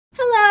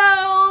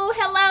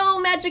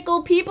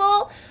magical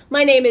people.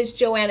 My name is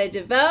Joanna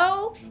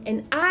DeVoe,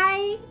 and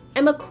I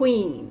am a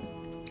queen.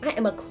 I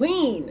am a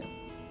queen.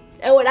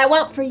 And what I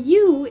want for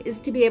you is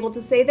to be able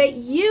to say that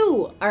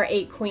you are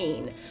a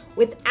queen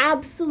with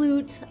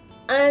absolute,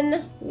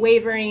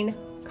 unwavering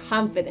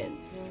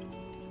confidence.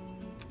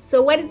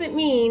 So what does it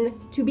mean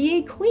to be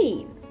a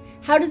queen?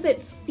 How does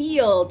it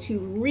feel to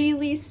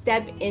really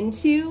step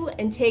into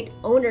and take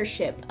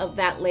ownership of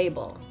that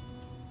label?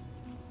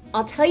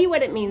 I'll tell you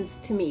what it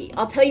means to me.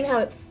 I'll tell you how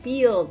it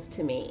feels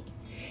to me.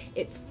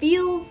 It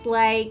feels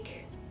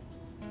like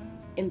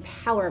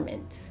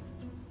empowerment.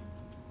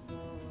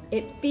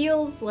 It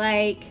feels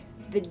like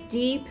the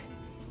deep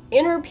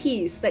inner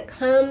peace that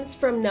comes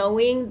from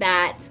knowing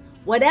that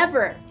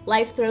whatever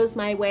life throws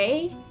my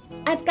way,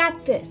 I've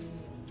got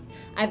this.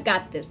 I've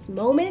got this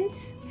moment,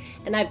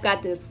 and I've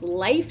got this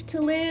life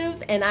to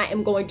live, and I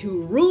am going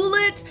to rule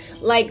it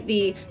like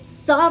the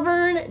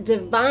sovereign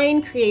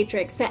divine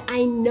creatrix that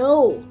I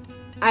know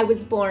I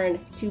was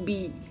born to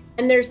be.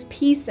 And there's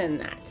peace in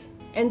that,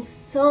 and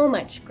so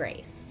much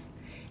grace.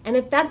 And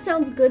if that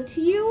sounds good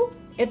to you,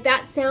 if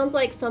that sounds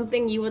like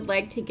something you would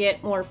like to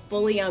get more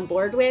fully on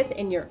board with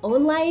in your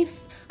own life,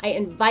 I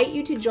invite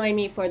you to join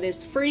me for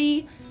this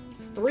free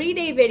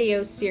 3-day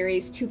video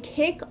series to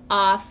kick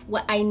off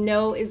what I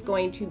know is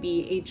going to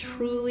be a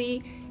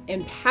truly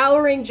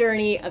empowering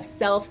journey of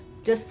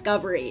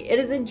self-discovery. It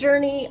is a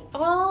journey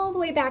all the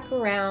way back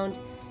around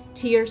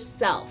to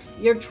yourself,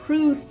 your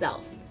true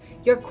self,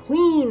 your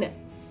queen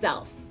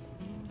self.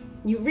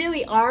 You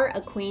really are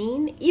a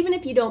queen, even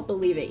if you don't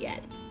believe it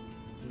yet.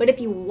 But if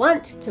you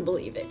want to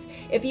believe it,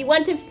 if you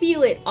want to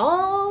feel it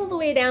all the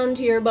way down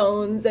to your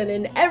bones and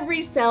in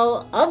every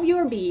cell of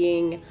your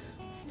being,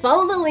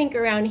 follow the link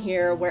around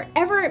here,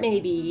 wherever it may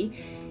be,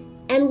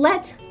 and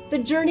let the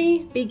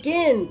journey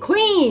begin.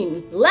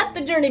 Queen, let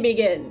the journey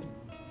begin.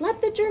 Let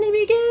the journey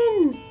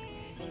begin.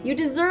 You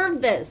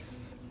deserve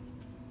this.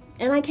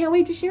 And I can't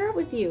wait to share it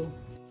with you.